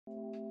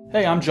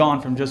Hey, I'm John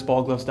from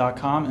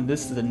JustBallGloves.com, and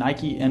this is the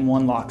Nike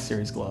N1 Lock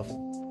Series glove.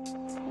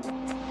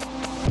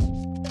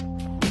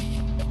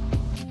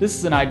 This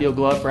is an ideal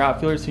glove for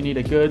outfielders who need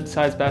a good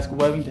sized basket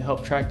webbing to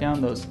help track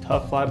down those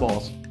tough fly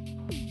balls.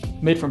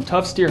 Made from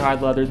tough steer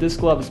hide leather, this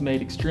glove is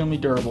made extremely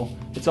durable.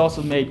 It's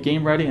also made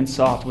game ready and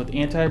soft with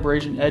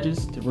anti-abrasion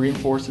edges to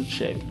reinforce its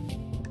shape.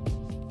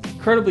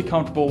 Incredibly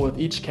comfortable with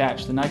each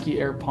catch, the Nike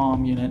Air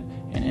Palm unit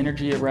and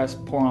Energy at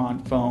Rest pour-on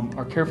foam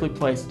are carefully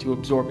placed to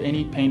absorb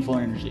any painful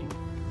energy.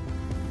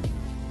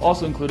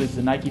 Also included is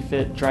the Nike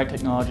Fit dry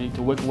technology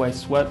to wick away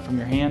sweat from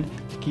your hand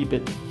to keep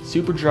it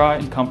super dry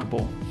and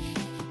comfortable.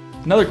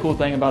 Another cool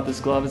thing about this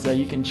glove is that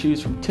you can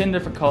choose from 10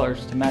 different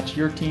colors to match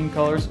your team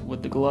colors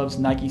with the glove's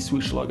Nike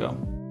swoosh logo.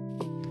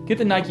 Get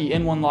the Nike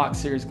N1 Lock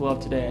Series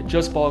glove today at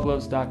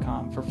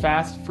JustBallGloves.com for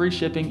fast, free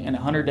shipping and a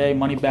 100-day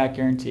money-back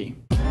guarantee.